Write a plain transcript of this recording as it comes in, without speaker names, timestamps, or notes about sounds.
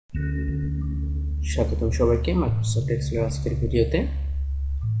স্বাগতম সবাইকে মাইক্রোসফট এক্সেলের আজকের ভিডিওতে।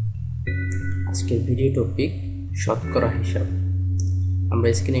 আজকের ভিডিও টপিক শতকরা হিসাব। আমরা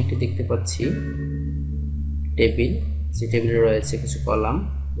স্ক্রিনে একটি দেখতে পাচ্ছি টেবিল, যে টেবিলে রয়েছে কিছু কলাম,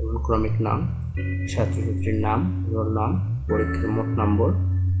 যেমন ক্রমিক নাম, ছাত্রছাত্রীর নাম, রোল নাম, পরীক্ষার মোট নম্বর,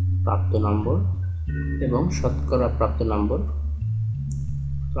 প্রাপ্ত নম্বর এবং শতকরা প্রাপ্ত নম্বর।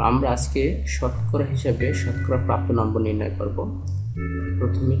 তো আমরা আজকে শতকরা হিসাবে শতকরা প্রাপ্ত নম্বর নির্ণয় করব।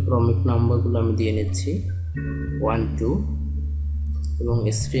 প্রথমে ক্রমিক নম্বরগুলো আমি দিয়ে নিচ্ছি 1, 2 এবং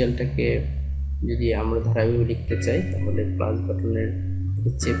সিরিয়ালটাকে যদি আমরা ধারাবাহিক লিখতে চাই তাহলে প্লাস বাটনের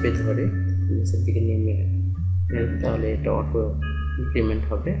চেপে ধরে নিচের দিকে নেমে তাহলে এটা অটো ইনক্রিমেন্ট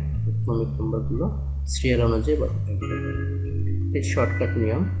হবে। ক্রমিক নম্বরগুলো সিরিয়াল অনুযায়ী বাড়তে থাকবে, এই শর্টকাট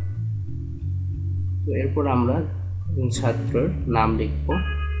নিয়ম। তো এরপর আমরা ছাত্রের নাম লিখব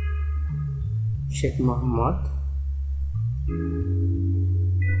শেখ মোহাম্মদ।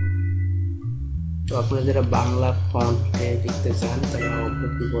 তো আপনারা যারা বাংলা ফন্টে লিখতে চান তারা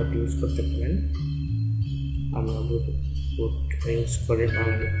কিবোর্ড ইউজ করতে পারেন। আমরা কিবোর্ড ইউজ করে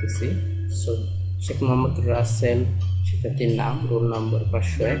বাংলা লিখতেছি। সো শেখ মোহাম্মদ রাসেল, শিক্ষার্থীর নাম, রোল নম্বর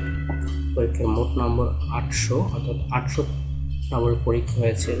 501, পরীক্ষার মোট নম্বর 800, অর্থাৎ 800 নম্বরের পরীক্ষা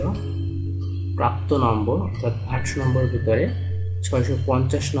হয়েছিল। প্রাপ্ত নম্বর অর্থাৎ 800 নম্বরের ভিতরে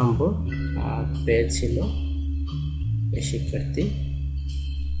 650 নম্বর পেয়েছিল এই শিক্ষার্থী।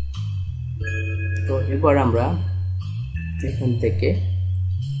 তো এবার আমরা এখান থেকে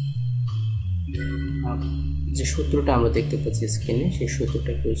যে সূত্রটা আমরা দেখতে পাচ্ছি স্ক্রিনে, সেই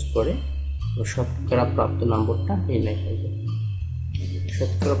সূত্রটাকে ইউজ করে শতকরা প্রাপ্ত নম্বরটা নির্ণয় করব।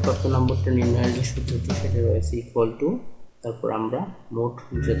 শতকরা প্রাপ্ত নম্বরটা নির্ণয়ের যে সূত্রটি সেটা রয়েছে ইকুয়াল টু, তারপর আমরা মোট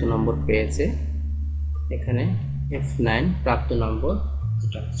যত নম্বর পেয়েছে এখানে F9 প্রাপ্ত নম্বর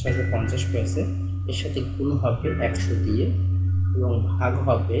যেটা 650 পেয়েছে এর সাথে গুণ হবে 100 দিয়ে এবং ভাগ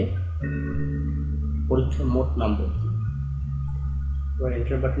হবে পরীক্ষার মোট নম্বর। এবার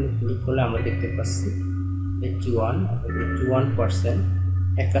এন্টার বাটনে ক্লিক করলে আমরা দেখতে পাচ্ছি 81 অর্থাৎ 81%,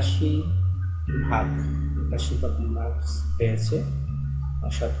 81 মার্কস পেয়েছে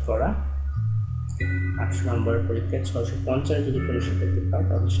শতকরা। 800 নম্বরের পরীক্ষায় 650 যদি কোনো শিক্ষার্থী পায়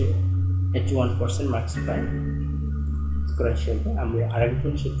তাহলে সে 81% মার্কস পায় শতকরা হিসেবে। আমরা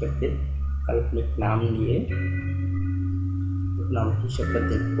আরেকজন শিক্ষার্থীর কাল্পনিক নাম নিয়ে নাম হিসাবটা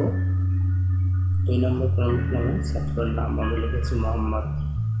দেখব। 2 নম্বর ক্রমিক নামে ছাত্রের নাম আমরা লিখেছি মোহাম্মদ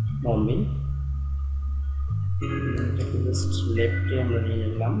মমিন। লেফটে আমরা নিয়ে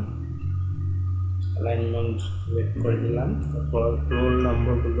নিলাম, অ্যালাইনমেন্ট লেফট করে দিলাম। তারপর রোল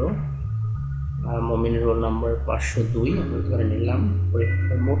নম্বরগুলো, মমিনের রোল নম্বর 502 আমরা ধরে নিলাম।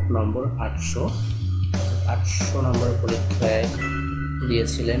 পরীক্ষার মোট নম্বর 800 নম্বরের পরীক্ষায়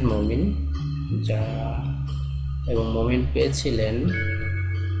দিয়েছিলেন মমিন, যা এবং মমিন পেয়েছিলেন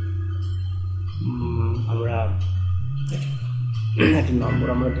আমরা একটি নম্বর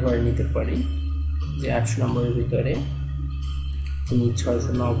আমরা ধরে নিতে পারি যে 800 নম্বরের ভিতরে তিনি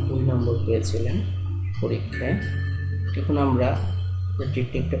 690 নম্বর পেয়েছিলেন পরীক্ষায়। এখন আমরা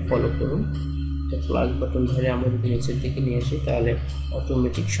টেকনিকটা ফলো করুন। প্লাস বাটন ধরে আমরা যদি নিচের দিকে নিয়ে আসি তাহলে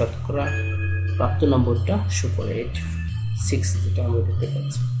অটোমেটিক শতকরা প্রাপ্ত নম্বরটা শো করে 86 যেটা আমরা দেখতে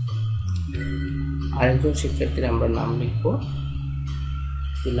পাচ্ছি। আরেকজন শিক্ষার্থীর আমরা নাম লিখব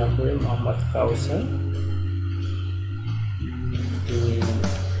 2 নম্বরে মোহাম্মদ কাউসার।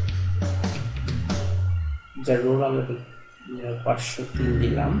 যার রোল আমরা 503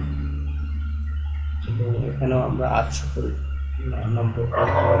 দিলাম এবং এখানেও আমরা 800 নম্বর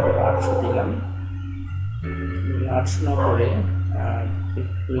 800 দিলাম। 800 নম্বরে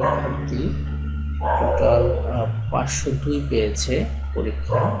পরীক্ষার্থী টোটাল 502 পেয়েছে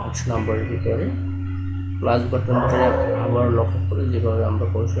পরীক্ষা 800 নম্বরের ভিতরে। প্লাস বাটন ধরে আবার লক্ষ্য করে যেভাবে আমরা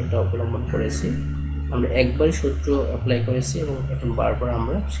কৌশলটা অবলম্বন করেছি, আমরা একবারই সূত্র অ্যাপ্লাই করেছি এবং এখন বারবার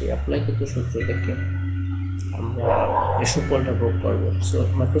আমরা সেই অ্যাপ্লাইকৃত সূত্র থেকে আমরা এই সুফলটা ভোগ করবো। সো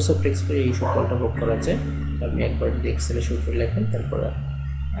মাইক্রোসফট এক্সেলে এই সুফলটা ভোগ করা যায়। আপনি একবার যদি এক্সেলে সূত্র লেখেন তারপরে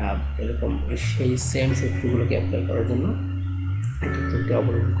এরকম সেই সেম সূত্রগুলোকে অ্যাপ্লাই করার জন্য এই টেকনিকটি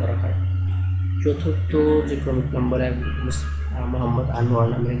অবলম্বন করা হয়। চতুর্থ যে ক্রমিক নম্বরে মোহাম্মদ আনোয়ার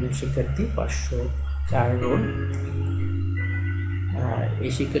নামের একজন শিক্ষার্থী, 504 রোল।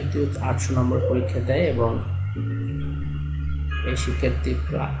 এই শিক্ষার্থী 800 নম্বর পরীক্ষা দেয় এবং এই শিক্ষার্থী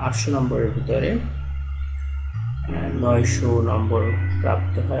 800 নম্বরের ভিতরে 900 নম্বর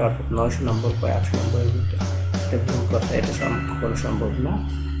প্রাপ্ত হয়, অর্থাৎ 900 নম্বর পায় 800 নম্বরের ভিতরে। এটা ভুল কথা, এটা কখনো সম্ভব না।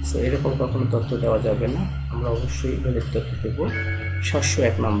 সো এরকম কখনো তথ্য দেওয়া যাবে না, আমরা অবশ্যই ভ্যালিড তথ্য দেব।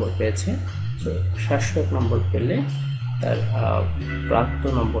 701 নম্বর পেয়েছে। সো 701 নম্বর পেলে তার প্রাপ্ত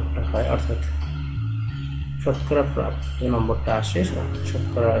নম্বরটা হয়, অর্থাৎ শতকরা প্রাপ্ত নম্বরটা আসে,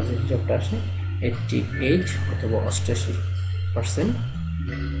 শতকরা যে হিসাবটা আসে 88 অথবা 88%।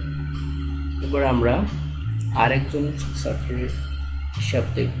 এবার আমরা আরেকজন ছাত্রের হিসাব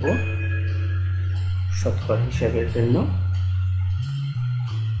দেখব শতকরা হিসাবের জন্য।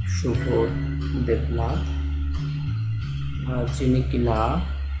 শুভ দেবনাথ, যিনি কিনা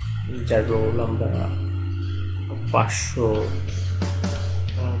যার রোল আমরা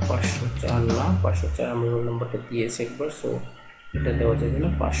 504 না 504 আমরা রোল নাম্বারটা দিয়েছি একবার, সো এটা দেওয়া যাবে না,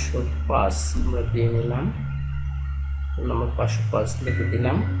 505 আমরা দিয়ে নিলাম, রোল নাম্বার 505 লিখে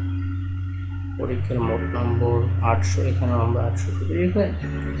দিলাম। পরীক্ষার মোট নম্বর 800, এখানে আমরা 800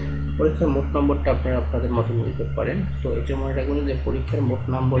 পরীক্ষার মোট নম্বরটা আপনারা আপনাদের মতো নিতে পারেন। তো এটা মনে রাখবেন যে পরীক্ষার মোট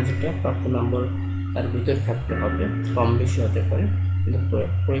নম্বর যেটা প্রাপ্ত নম্বর তার ভিতরে থাকতে হবে, কম বেশি হতে পারে, কিন্তু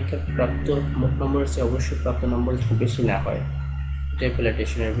পরীক্ষার প্রাপ্ত মোট নম্বরের চেয়ে অবশ্যই প্রাপ্ত নম্বর একটু বেশি না হয়, এটাই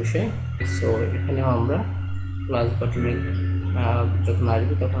প্যালেটেশনের বিষয়। সো এখানেও আমরা প্লাস বাটনে যখন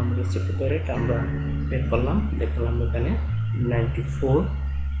আসবে তখন আমরা রেট আমরা বের করলাম, দেখালাম এখানে 94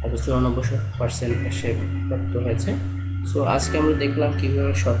 অথবা 94% এসে প্রাপ্ত হয়েছে। সো আজকে আমরা দেখলাম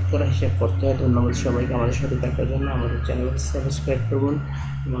কীভাবে শতকরা হিসাব করতে হয়। ধন্যবাদ সবাইকে আমাদের সাথে থাকার জন্য। আমাদের চ্যানেলকে সাবস্ক্রাইব করুন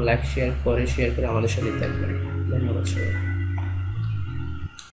এবং শেয়ার করে আমাদের সাথে থাকবেন। ধন্যবাদ সবাই।